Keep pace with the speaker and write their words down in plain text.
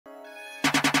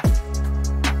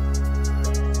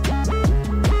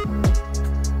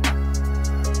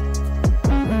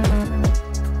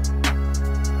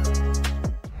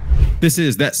This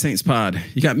is That Saints Pod.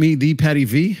 You got me, the Patty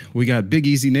V. We got Big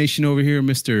Easy Nation over here,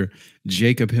 Mr.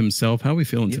 Jacob himself. How are we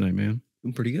feeling tonight, man?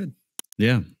 I'm pretty good.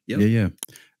 Yeah. Yeah.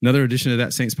 Another edition of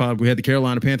That Saints Pod. We had the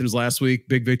Carolina Panthers last week.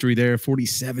 Big victory there,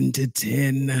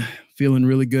 47-10. Feeling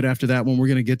really good after that one. We're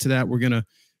going to get to that. We're going to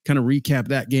kind of recap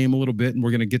that game a little bit, and we're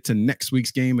going to get to next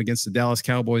week's game against the Dallas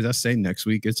Cowboys. I say next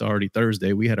week. It's already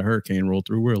Thursday. We had a hurricane roll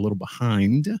through. We're a little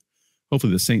behind.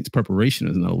 Hopefully the Saints' preparation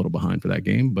is not a little behind for that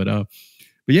game. But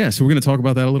yeah, so we're going to talk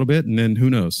about that a little bit, and then who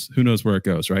knows? Who knows where it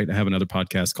goes, right? I have another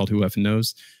podcast called Who Effing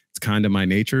Knows. It's kind of my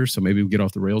nature, so maybe we'll get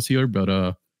off the rails here, but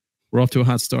we're off to a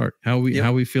hot start. How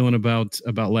are we feeling about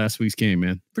last week's game,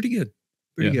 man? Pretty good.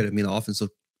 Pretty good. I mean, the offense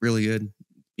looked really good.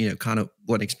 You know, kind of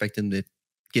wasn't expecting to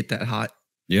get that hot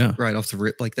right off the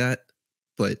rip like that.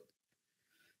 But,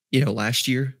 you know, last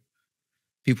year,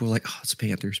 people were like, oh, it's the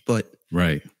Panthers. But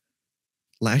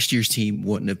last year's team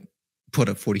wouldn't have put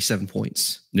up 47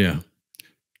 points. Yeah.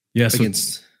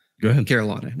 Against go ahead.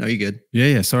 Carolina. No, you're good.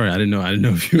 Yeah. Sorry. I didn't know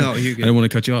if you. No, you're good. I didn't want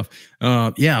to cut you off. I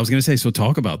was going to say, so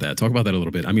talk about that. Talk about that a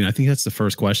little bit. I mean, I think that's the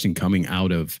first question coming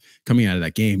out of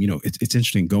that game. You know, it's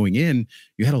interesting going in.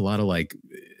 You had a lot of like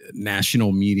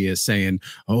national media saying,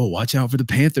 "Oh, watch out for the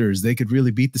Panthers. They could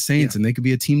really beat the Saints, and they could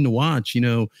be a team to watch." You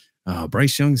know,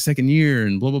 Bryce Young's second year,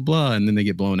 and blah blah blah, and then they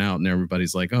get blown out, and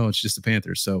everybody's like, "Oh, it's just the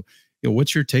Panthers." So, you know,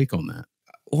 what's your take on that?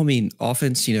 Well, I mean,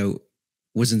 offense, you know,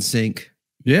 was in sync.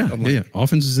 Yeah.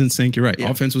 Offense was in sync. You're right.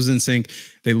 Yeah. Offense was in sync.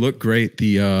 They looked great.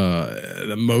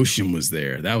 The motion was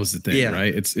there. That was the thing,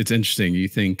 right? It's interesting. You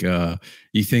think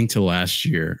to last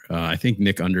year, I think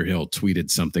Nick Underhill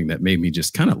tweeted something that made me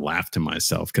just kind of laugh to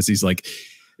myself, because he's like,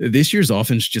 this year's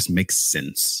offense just makes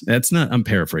sense. I'm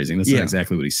paraphrasing. That's not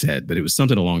exactly what he said, but it was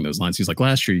something along those lines. He's like,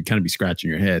 last year, you kind of be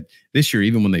scratching your head. This year,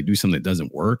 even when they do something that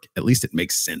doesn't work, at least it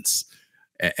makes sense.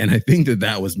 And I think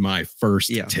that was my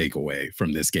first takeaway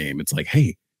from this game. It's like,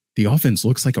 hey, the offense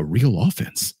looks like a real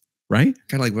offense, right?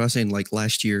 Kind of like what I was saying, like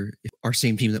last year, our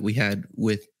same team that we had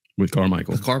with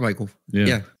Carmichael.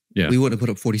 Yeah. We wouldn't have put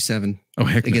up 47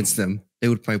 against them. They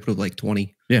would probably put up like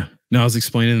 20. Yeah. No, I was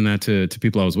explaining that to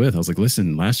people I was with. I was like,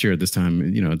 listen, last year at this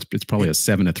time, you know, it's probably a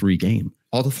 7-3 game.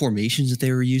 All the formations that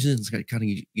they were using, it's kind of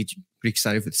get you pretty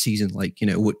excited for the season. Like, you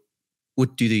know,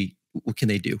 what can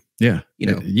they do? Yeah. You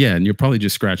know? Yeah. And you're probably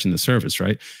just scratching the surface,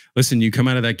 right? Listen, you come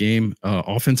out of that game,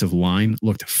 offensive line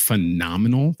looked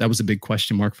phenomenal. That was a big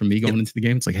question mark for me going into the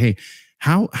game. It's like, hey,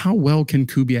 how well can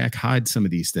Kubiak hide some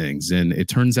of these things? And it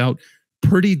turns out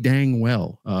pretty dang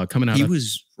well coming out. He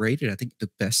was rated, I think, the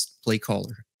best play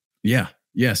caller. Yeah.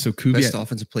 So Kubiak. Best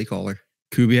offensive play caller.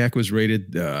 Kubiak was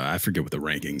rated, I forget what the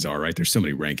rankings are, right? There's so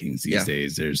many rankings these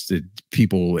days. There's the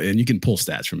people, and you can pull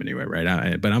stats from anywhere,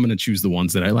 right? But I'm going to choose the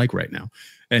ones that I like right now.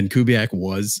 And Kubiak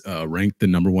was ranked the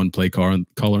 #1 play caller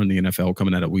in the NFL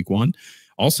coming out of week 1.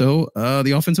 Also,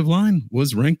 the offensive line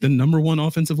was ranked the #1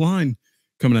 offensive line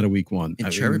coming out of week 1.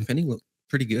 And Trevor Penning looked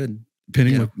pretty good.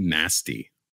 Penning looked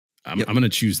nasty. I'm going to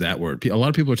choose that word. A lot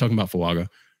of people are talking about Fuaga,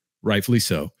 rightfully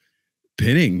so.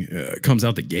 Penning comes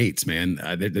out the gates, man.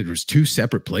 There was 2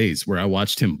 separate plays where I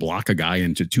watched him block a guy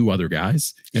into 2 other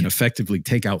guys and effectively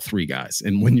take out 3 guys.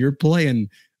 And when you're playing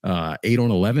 8 on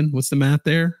 11, what's the math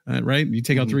there? Right? You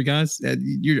take out 3 guys,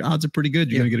 your odds are pretty good.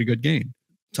 You're going to get a good game.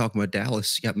 Talking about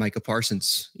Dallas, you got Micah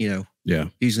Parsons. You know,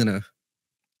 he's going to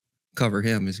cover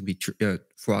him. It's going to be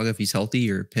Fuaga if he's healthy,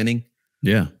 or Penning.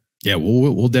 Yeah.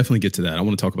 We'll definitely get to that. I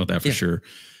want to talk about that for sure.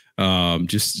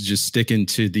 Just sticking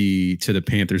to the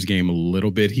Panthers game a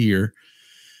little bit here.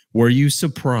 Were you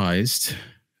surprised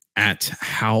at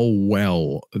how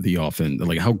well the offense,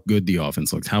 like how good the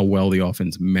offense looked, how well the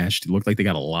offense meshed? It looked like they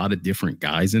got a lot of different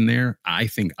guys in there. I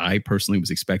think I personally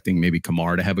was expecting maybe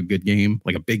Kamara to have a good game,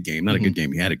 like a big game, not a good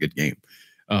game. He had a good game.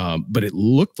 But it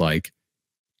looked like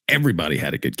everybody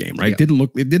had a good game, right? Yeah.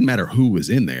 It didn't matter who was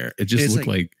in there. It just looked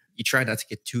like you try not to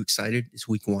get too excited. It's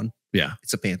week 1. Yeah.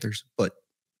 It's the Panthers, but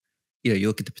you know, you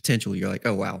look at the potential, you're like,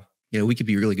 oh, wow, you know, we could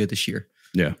be really good this year.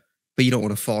 Yeah. But you don't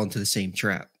want to fall into the same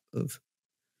trap of,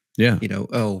 you know,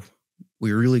 oh,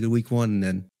 we were really good week 1. And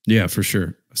then. Yeah, for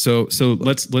sure. So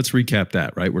let's recap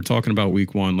that, right? We're talking about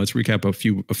week 1. Let's recap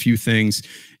a few things.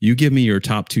 You give me your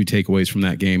top 2 takeaways from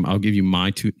that game. I'll give you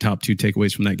my top 2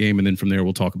 takeaways from that game. And then from there,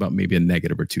 we'll talk about maybe a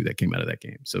negative or 2 that came out of that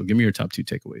game. So give me your top 2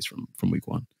 takeaways from week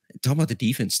 1. Talking about the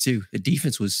defense too. The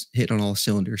defense was hitting on all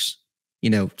cylinders. You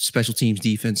know, special teams,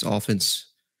 defense, offense,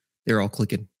 they're all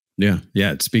clicking. Yeah.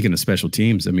 Speaking of special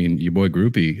teams, I mean, your boy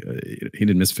Groupie, he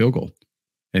didn't miss a field goal,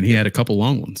 and he had a couple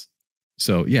long ones.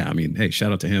 So yeah, I mean, hey,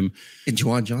 shout out to him. And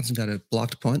Juwan Johnson got a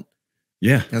blocked punt.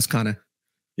 Yeah, that's kind of.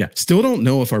 Yeah, still don't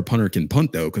know if our punter can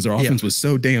punt though, because our offense was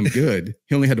so damn good.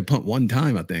 He only had to punt 1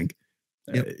 time, I think.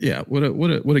 Yeah. What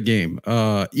a game.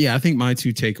 Yeah, I think my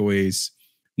two takeaways.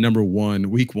 Number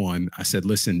one, week one, I said,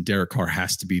 listen, Derek Carr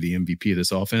has to be the MVP of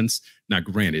this offense. Now,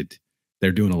 granted,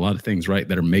 they're doing a lot of things right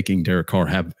that are making Derek Carr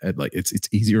have like it's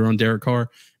easier on Derek Carr.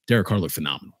 Derek Carr looked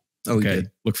phenomenal. Okay,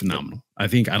 looked phenomenal. I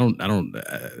think I don't.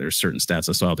 There's certain stats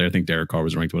I saw out there. I think Derek Carr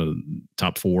was ranked one of the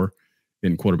top 4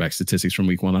 in quarterback statistics from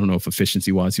week one. I don't know if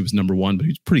efficiency wise he was number 1, but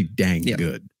he was pretty dang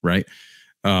good, right?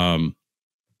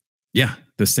 Yeah,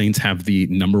 the Saints have the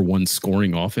number 1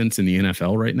 scoring offense in the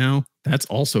NFL right now. That's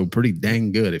also pretty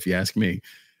dang good, if you ask me.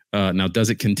 Now, does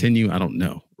it continue? I don't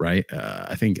know, right?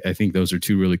 I think those are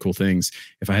two really cool things.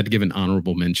 If I had to give an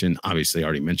honorable mention, obviously I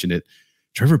already mentioned it.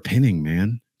 Trevor Penning,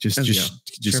 man, just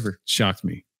Trevor shocked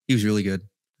me. He was really good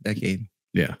that game.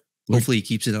 Yeah. Hopefully he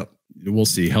keeps it up. We'll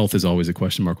see. Health is always a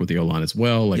question mark with the O-line as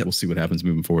well. Like we'll see what happens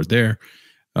moving forward there.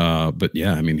 But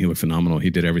yeah, I mean, he looked phenomenal. He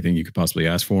did everything you could possibly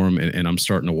ask for him. And I'm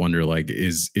starting to wonder, like,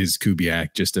 is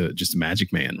Kubiak just a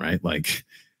magic man, right? Like,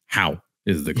 how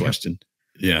is the question?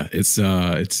 Yeah,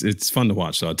 it's fun to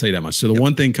watch. So I'll tell you that much. So the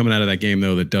one thing coming out of that game,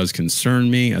 though, that does concern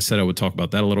me, I said I would talk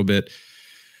about that a little bit.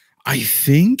 I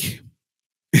think,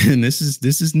 and this is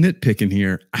nitpicking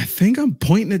here, I think I'm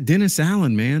pointing at Dennis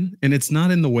Allen, man. And it's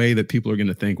not in the way that people are going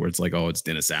to think where it's like, oh, it's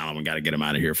Dennis Allen, we got to get him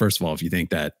out of here. First of all, if you think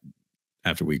that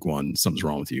after week one, something's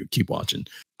wrong with you, keep watching.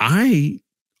 I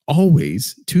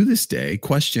always, to this day,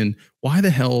 question why the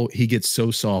hell he gets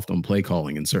so soft on play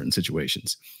calling in certain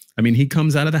situations. I mean, he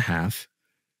comes out of the half,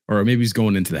 or maybe he's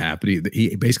going into the half, but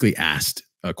he basically asked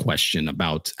a question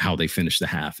about how they finished the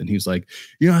half. And he was like,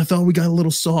 I thought we got a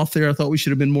little soft there. I thought we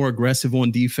should have been more aggressive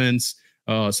on defense.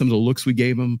 Some of the looks we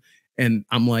gave him. And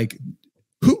I'm like,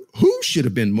 who should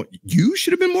have been more? You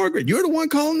should have been more aggressive. You're the one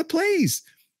calling the plays.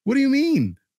 What do you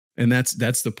mean? And that's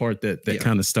the part that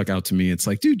kind of stuck out to me. It's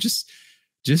like, dude, just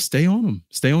stay on them,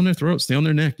 stay on their throat, stay on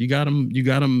their neck. You got them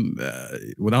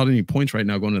without any points right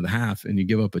now going to the half, and you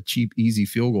give up a cheap, easy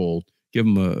field goal, give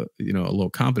them a little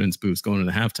confidence boost going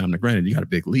into halftime. Now, granted, you got a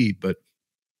big lead, but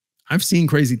I've seen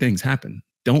crazy things happen.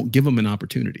 Don't give them an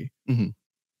opportunity. Mm-hmm.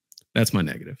 That's my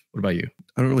negative. What about you?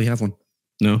 I don't really have one.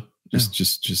 No,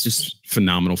 just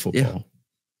phenomenal football. Yeah.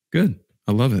 Good.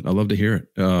 I love it. I love to hear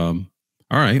it.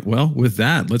 All right. Well, with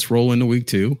that, let's roll into week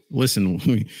 2. Listen,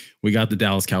 we got the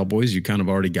Dallas Cowboys. You kind of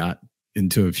already got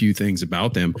into a few things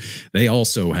about them. They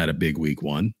also had a big week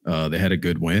 1. They had a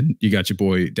good win. You got your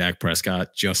boy Dak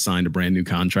Prescott just signed a brand new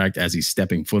contract as he's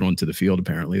stepping foot onto the field.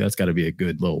 Apparently, that's got to be a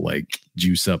good little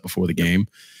juice up before the game.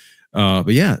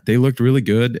 But yeah, they looked really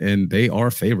good, and they are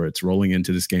favorites rolling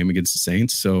into this game against the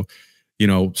Saints. So,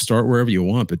 start wherever you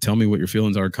want, but tell me what your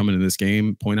feelings are coming in this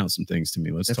game. Point out some things to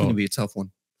me. Let's talk. That's going to be a tough one.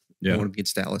 Yeah, going up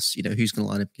against Dallas. Who's going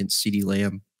to line up against CeeDee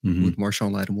Lamb with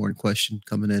Marshawn Lattimore in question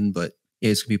coming in, but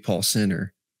it's going to be Paulson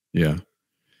or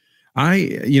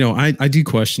I do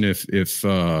question if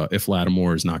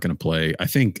Lattimore is not going to play. I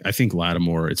think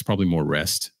Lattimore, it's probably more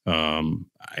rest.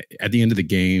 At the end of the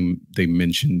game, they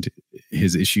mentioned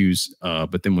his issues,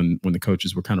 but then when the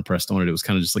coaches were kind of pressed on it, it was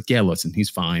kind of just like, yeah, listen, he's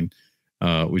fine.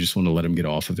 We just want to let him get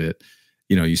off of it.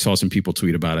 You saw some people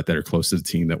tweet about it that are close to the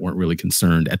team that weren't really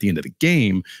concerned at the end of the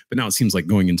game, but now it seems like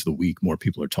going into the week, more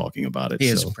people are talking about it. He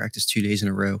has practice 2 days in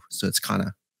a row, so it's kind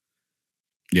of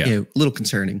a little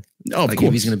concerning. Oh, of course.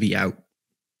 If he's going to be out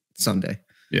Sunday.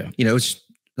 Yeah. It's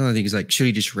another thing is should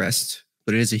he just rest?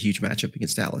 But it is a huge matchup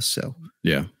against Dallas. So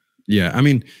yeah. I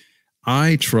mean,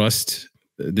 I trust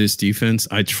this defense.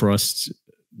 I trust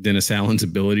Dennis Allen's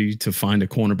ability to find a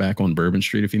cornerback on Bourbon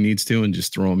Street if he needs to and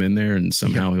just throw him in there, and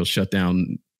somehow he'll shut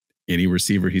down any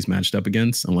receiver he's matched up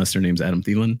against, unless their name's Adam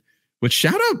Thielen, which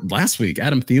shout out last week,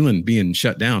 Adam Thielen being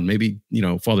shut down. Maybe,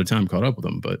 Father Time caught up with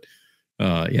him, but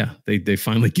they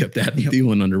finally kept that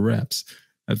Thielen under wraps.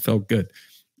 That felt good.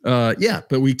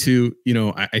 But week 2,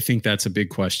 I think that's a big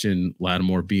question.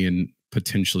 Lattimore being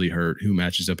potentially hurt, who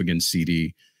matches up against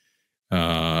CD.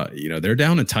 They're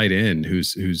down a tight end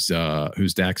who's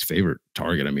Dak's favorite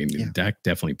target. I mean, Dak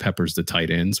definitely peppers the tight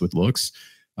ends with looks.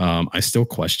 I still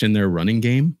question their running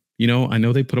game. I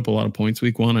know they put up a lot of points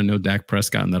week 1. I know Dak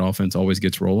Prescott and that offense always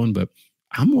gets rolling, but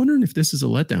I'm wondering if this is a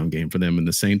letdown game for them and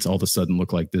the Saints all of a sudden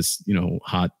look like this,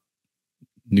 hot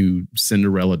new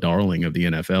Cinderella darling of the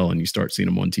NFL, and you start seeing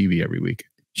them on TV every week.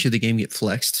 Should the game get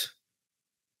flexed?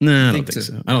 No, I don't think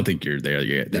so. I don't think you're there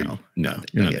yet. No,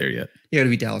 you're not there yet. You got to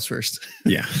be Dallas first.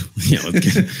 Yeah.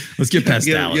 Let's get past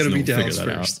Dallas. You got to be Dallas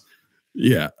first.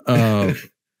 Yeah.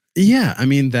 I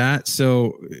mean that.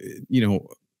 So,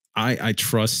 I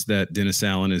trust that Dennis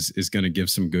Allen is going to give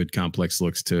some good complex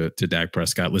looks to Dak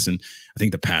Prescott. Listen, I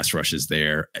think the pass rush is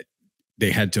there.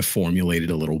 They had to formulate it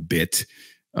a little bit,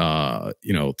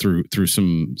 through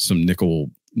some nickel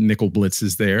nickel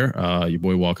blitzes there. Your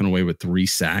boy walking away with 3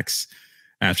 sacks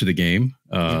after the game.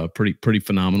 Pretty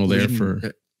phenomenal there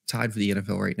tied for the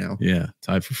NFL right now. Yeah,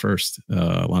 tied for first.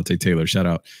 Alontae Taylor, shout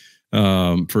out.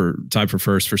 For tied for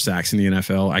first for sacks in the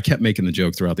NFL. I kept making the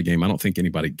joke throughout the game. I don't think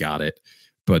anybody got it,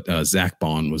 but Zach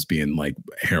Bond was being like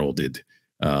heralded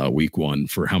week 1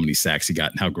 for how many sacks he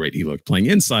got and how great he looked playing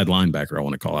inside linebacker. I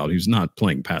want to call out. He was not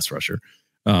playing pass rusher.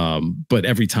 But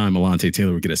every time Alontae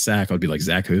Taylor would get a sack, I'd be like,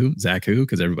 Zach who?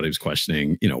 Because everybody was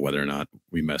questioning, whether or not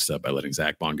we messed up by letting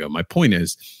Zach Bond go. My point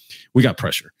is we got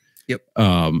pressure. Yep.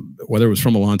 Whether it was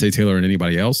from Alontae Taylor and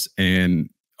anybody else. And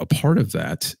a part of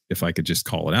that, if I could just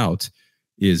call it out,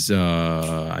 is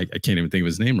I can't even think of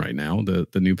his name right now. The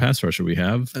new pass rusher we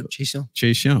have, Chase Young.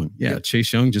 Chase Young, yeah, yep.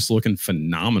 Chase Young just looking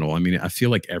phenomenal. I mean, I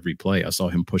feel like every play I saw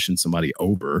him pushing somebody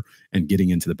over and getting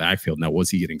into the backfield. Now,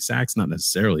 was he getting sacks? Not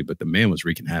necessarily, but the man was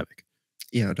wreaking havoc.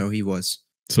 Yeah, no, he was.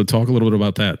 So talk a little bit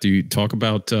about that. Do you talk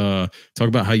about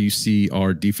how you see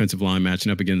our defensive line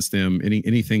matching up against them?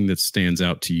 Anything that stands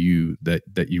out to you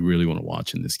that you really want to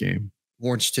watch in this game?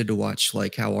 More interested to watch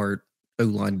like how our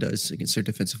O-line does against their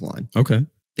defensive line. Okay.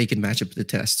 They can match up to the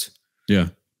test. Yeah.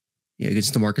 Yeah,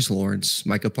 against DeMarcus Lawrence,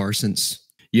 Micah Parsons.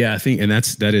 Yeah, I think, and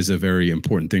that is a very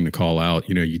important thing to call out.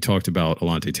 You talked about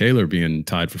Alontae Taylor being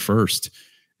tied for first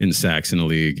in sacks in the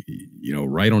league.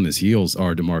 Right on his heels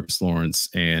are DeMarcus Lawrence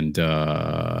and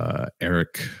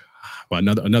Eric,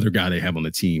 another guy they have on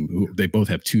the team who they both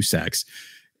have 2 sacks.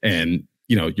 And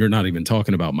you're not even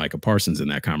talking about Micah Parsons in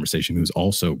that conversation, who's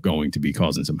also going to be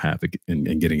causing some havoc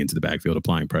and getting into the backfield,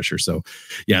 applying pressure. So,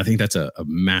 yeah, I think that's a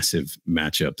massive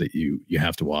matchup that you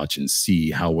have to watch and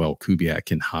see how well Kubiak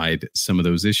can hide some of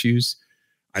those issues.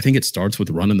 I think it starts with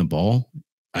running the ball.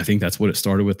 I think that's what it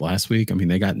started with last week. I mean,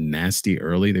 they got nasty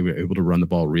early. They were able to run the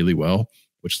ball really well,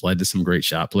 which led to some great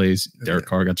shot plays. Derek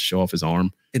Carr got to show off his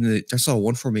arm. I saw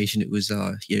one formation. It was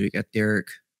you got Derek,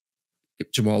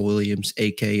 Jamal Williams,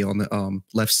 AK on the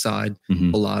left side,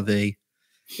 Olave,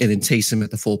 and then Taysom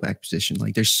at the fullback position.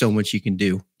 Like, there's so much you can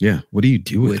do. Yeah. What do you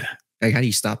do with that? Like, how do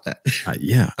you stop that?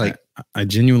 Yeah. Like, I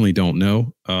genuinely don't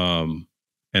know.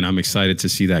 And I'm excited to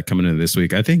see that coming into this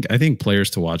week. I think players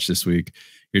to watch this week,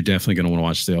 you're definitely going to want to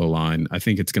watch the O-line. I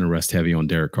think it's going to rest heavy on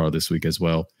Derek Carr this week as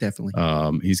well. Definitely.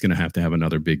 He's going to have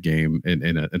another big game and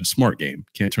a smart game.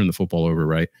 Can't turn the football over,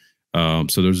 right?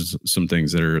 So there's some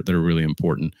things that are really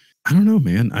important. I don't know,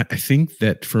 man. I think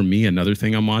that for me, another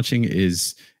thing I'm watching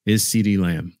is CeeDee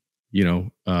Lamb.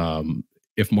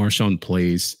 If Marshawn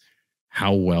plays,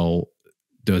 how well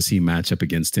does he match up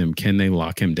against him? Can they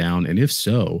lock him down? And if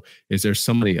so, is there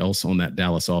somebody else on that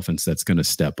Dallas offense that's going to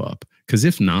step up? Because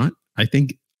if not, I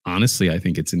think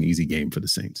it's an easy game for the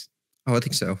Saints. Oh, I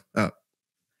think so.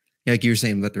 Like you were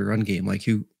saying about the run game, like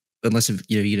unless you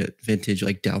get a vintage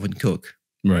like Dalvin Cook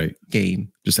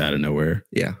game just out of nowhere.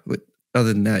 Yeah, but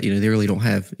other than that, they really don't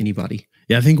have anybody.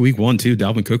 Yeah, I think week 1 too,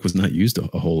 Dalvin Cook was not used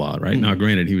a whole lot, right? Now,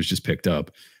 granted, he was just picked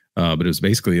up, but it was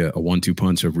basically a 1-2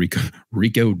 punch of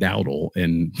Rico Dowdle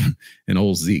and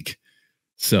old Zeke.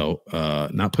 So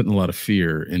not putting a lot of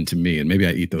fear into me, and maybe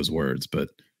I eat those words, but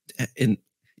and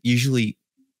usually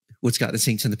what's got the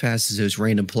Saints in the past is those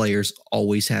random players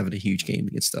always having a huge game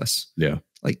against us. Yeah,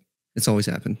 like it's always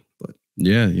happened. But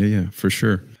yeah, for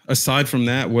sure. Aside from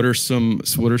that, what are some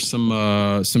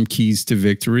keys to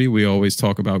victory? We always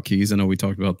talk about keys. I know we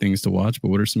talked about things to watch, but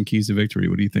what are some keys to victory?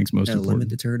 What do you think is most important? Limit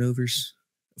the turnovers,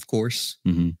 of course.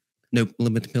 No,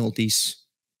 limit the penalties.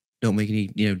 Don't make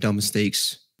any dumb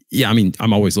mistakes. Yeah, I mean,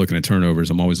 I'm always looking at turnovers.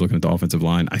 I'm always looking at the offensive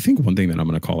line. I think one thing that I'm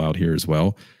going to call out here as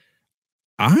well,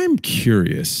 I'm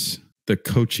curious, the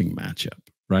coaching matchup,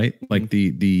 right? Like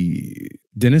the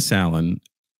Dennis Allen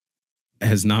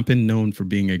has not been known for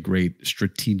being a great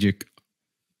strategic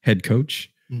head coach.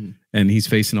 And he's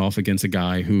facing off against a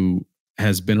guy who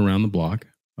has been around the block.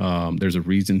 There's a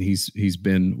reason he's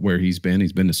been where he's been.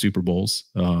 He's been to Super Bowls.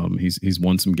 He's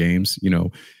won some games.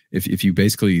 If you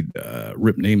basically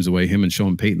rip names away, him and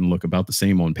Sean Payton look about the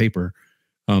same on paper.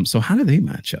 So how do they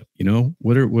match up?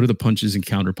 What are the punches and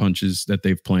counter punches that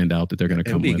they've planned out that they're going to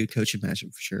come with? It'll be a good coaching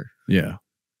matchup for sure. Yeah,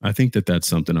 I think that's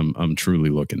something I'm truly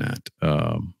looking at.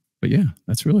 But yeah,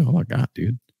 that's really all I got,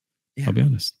 dude. Yeah. I'll be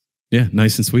honest. Yeah,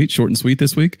 nice and sweet, short and sweet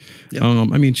this week. Yep.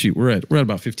 I mean, shoot, we're at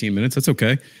about 15 minutes. That's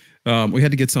okay. We had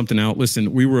to get something out.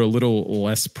 Listen, we were a little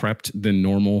less prepped than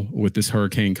normal with this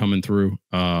hurricane coming through.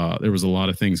 There was a lot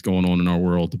of things going on in our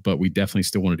world, but we definitely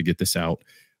still wanted to get this out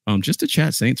just to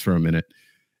chat Saints for a minute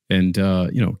and,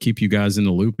 keep you guys in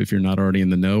the loop. If you're not already in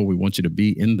the know, we want you to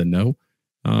be in the know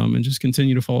and just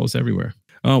continue to follow us everywhere.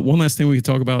 One last thing we could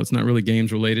talk about. It's not really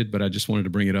games related, but I just wanted to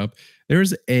bring it up. I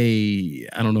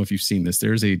don't know if you've seen this.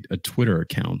 There's a Twitter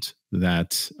account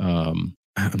that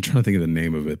I'm trying to think of the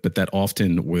name of it, but that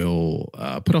often will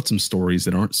put out some stories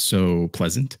that aren't so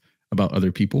pleasant about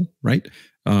other people, right?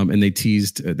 And they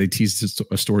teased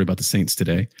a story about the Saints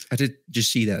today. I did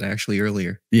just see that actually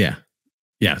earlier. Yeah.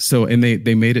 Yeah. So, and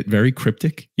they made it very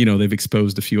cryptic. You know, they've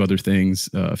exposed a few other things,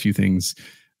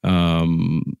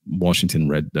 Washington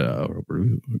Red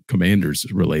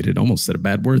Commanders related. Almost said a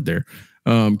bad word there.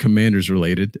 Commanders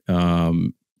related.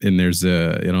 And there's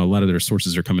a lot of their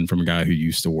sources are coming from a guy who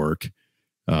used to work.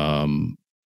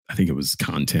 I think it was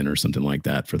content or something like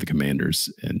that for the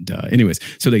Commanders. And anyways,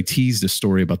 so they teased a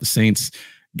story about the Saints.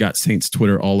 Got Saints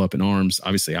Twitter all up in arms.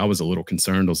 Obviously, I was a little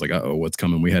concerned. I was like, "Uh-oh, what's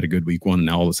coming?" We had a good week one, and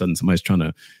now all of a sudden, somebody's trying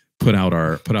to put out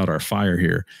our fire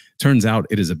here. Turns out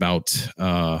it is about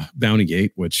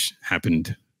Bountygate, which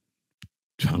happened,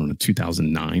 I don't know,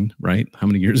 2009, right? How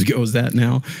many years ago is that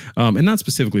now? And not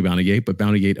specifically Bountygate, but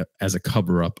Bountygate as a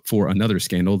cover-up for another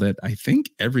scandal that I think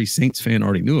every Saints fan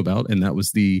already knew about, and that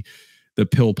was the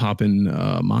pill-popping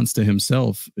monster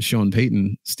himself, Sean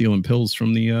Payton, stealing pills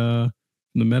from the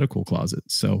medical closet.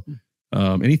 So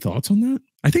any thoughts on that?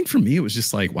 I think for me, it was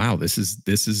just like, wow, this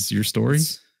is your story.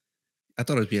 I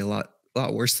thought it would be a lot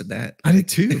worse than that. I did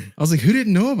too. I was like, who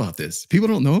didn't know about this? People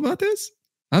don't know about this?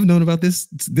 I've known about this.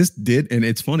 This did. And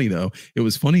it's funny though. It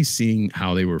was funny seeing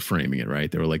how they were framing it,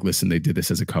 right? They were like, listen, they did this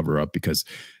as a cover up because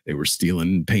they were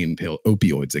stealing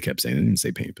opioids. They kept saying, they didn't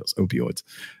say pain pills, opioids.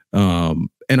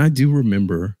 And I do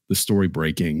remember the story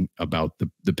breaking about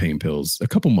the pain pills a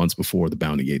couple months before the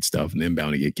Bountygate stuff. And then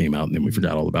Bountygate came out and then we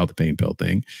forgot all about the pain pill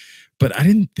thing. But I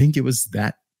didn't think it was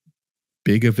that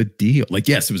big of a deal. Like,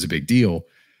 yes, it was a big deal.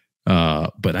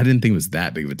 But I didn't think it was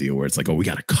that big of a deal where it's like, oh, we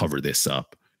got to cover this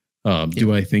up.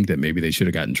 Do I think that maybe they should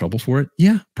have gotten in trouble for it?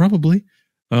 Yeah, probably.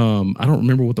 I don't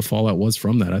remember what the fallout was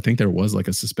from that. I think there was like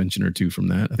a suspension or two from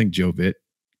that. I think Joe Vitt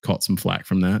caught some flack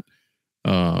from that.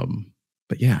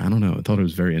 But yeah, I don't know. I thought it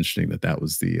was very interesting that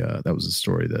was the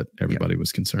story that everybody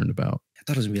was concerned about. I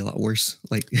thought it was gonna be a lot worse.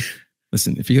 Like,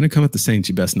 listen, if you're gonna come at the Saints,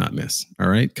 you best not miss. All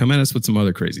right, come at us with some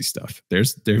other crazy stuff.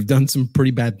 They've done some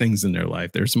pretty bad things in their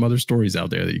life. There's some other stories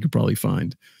out there that you could probably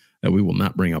find that we will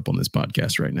not bring up on this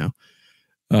podcast right now.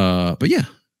 But yeah,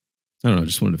 I don't know.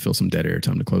 Just wanted to fill some dead air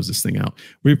time to close this thing out.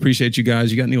 We appreciate you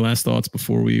guys. You got any last thoughts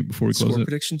before we close it? Score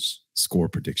predictions? Score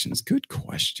predictions. Good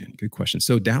question. Good question.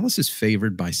 So Dallas is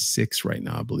favored by 6 right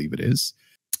now, I believe it is.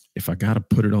 If I got to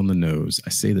put it on the nose, I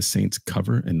say the Saints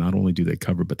cover, and not only do they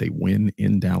cover, but they win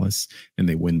in Dallas, and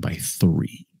they win by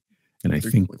 3. And I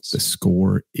think the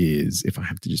score is, if I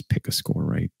have to just pick a score,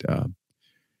 right,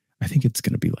 I think it's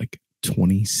going to be like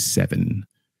 27-24.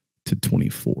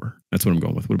 That's what I'm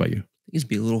going with. What about you? It's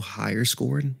be a little higher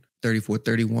scoring,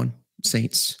 34-31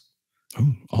 Saints.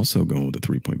 Oh, also going with a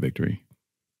 3-point victory.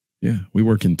 Yeah, we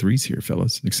work in threes here,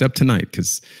 fellas, except tonight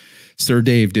because Sir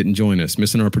Dave didn't join us,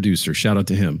 missing our producer. Shout out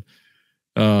to him.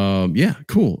 Yeah,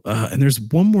 cool. And there's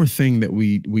one more thing that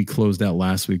we closed out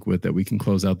last week with that we can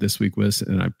close out this week with,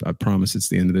 and I promise it's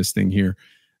the end of this thing here.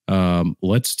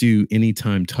 Let's do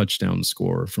anytime touchdown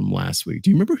score from last week. Do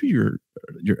you remember who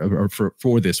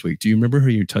for this week? Do you remember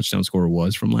who your touchdown scorer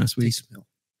was from last week?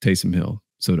 Taysom Hill.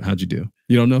 So how'd you do?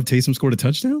 You don't know if Taysom scored a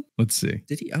touchdown? Let's see.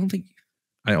 Did he? I don't think.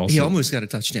 He almost got a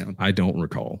touchdown. I don't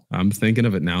recall. I'm thinking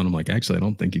of it now, and I'm like, actually, I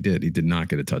don't think he did. He did not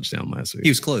get a touchdown last week.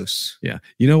 He was close. Yeah.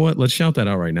 You know what? Let's shout that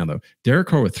out right now, though. Derek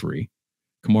Carr with 3,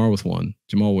 Kamara with 1,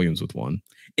 Jamal Williams with 1.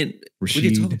 And Rashid, we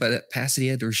did talk about that pass that he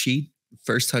had to Rashid.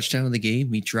 First touchdown of the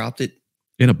game. He dropped it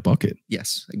in a bucket.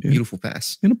 Yes, a beautiful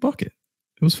pass in a bucket.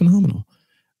 It was phenomenal.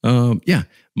 Yeah,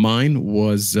 mine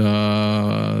was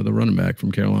the running back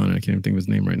from Carolina. I can't even think of his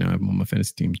name right now. I have him on my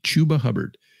fantasy team. Chuba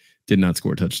Hubbard did not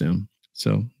score a touchdown.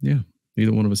 So yeah,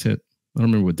 neither one of us hit. I don't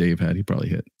remember what Dave had. He probably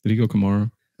hit. Did he go Kamara?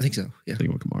 I think so. Yeah, I think he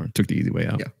went Kamara. Took the easy way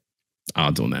out. Yeah,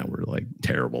 odds on that were like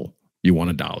terrible. You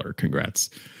won $1. Congrats.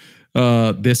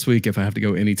 This week, if I have to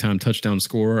go anytime touchdown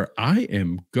scorer, I'll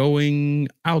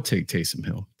take Taysom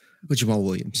Hill. With Jamal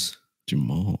Williams.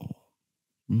 Jamal.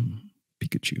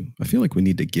 Pikachu. I feel like we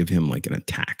need to give him like an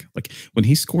attack. Like when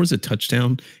he scores a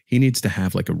touchdown, he needs to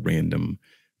have like a random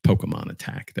Pokemon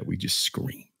attack that we just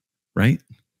scream, right?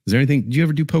 Is there anything, did you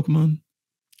ever do Pokemon?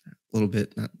 A little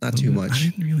bit, not too much. I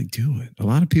didn't really do it. A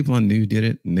lot of people I knew did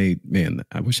it, and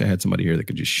I wish I had somebody here that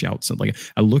could just shout something. Like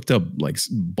I looked up like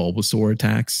Bulbasaur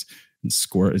attacks and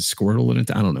Squirtle in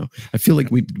it. I don't know. I feel like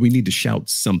we need to shout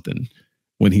something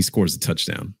when he scores a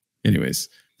touchdown. Anyways,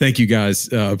 thank you guys.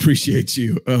 Appreciate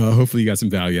you. Hopefully you got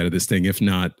some value out of this thing. If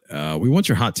not, we want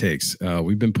your hot takes.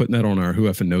 We've been putting that on our Who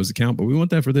Effing Knows account, but we want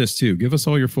that for this too. Give us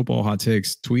all your football hot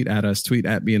takes. Tweet at us. Tweet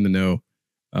at Be in the Know.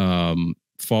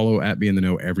 Follow at Be in the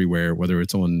Know everywhere, whether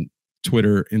it's on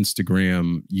Twitter,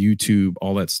 Instagram, YouTube,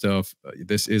 all that stuff.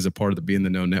 This is a part of the Be in the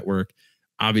Know network.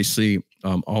 Obviously,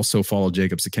 also follow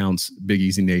Jacob's accounts, Big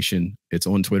Easy Nation. It's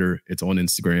on Twitter. It's on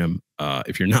Instagram.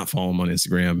 If you're not following him on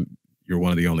Instagram, you're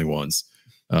one of the only ones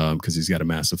because he's got a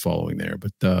massive following there.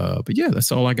 But yeah,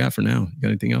 that's all I got for now. You got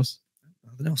anything else?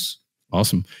 Nothing else.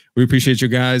 Awesome. We appreciate you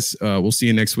guys. We'll see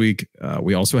you next week.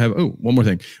 We also have, one more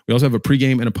thing. We also have a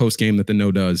pregame and a postgame that the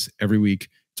Know does every week.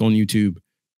 It's on YouTube.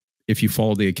 If you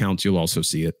follow the accounts, you'll also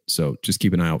see it. So just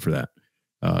keep an eye out for that.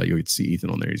 You'll get to see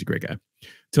Ethan on there. He's a great guy.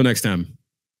 Till next time.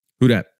 Who dat?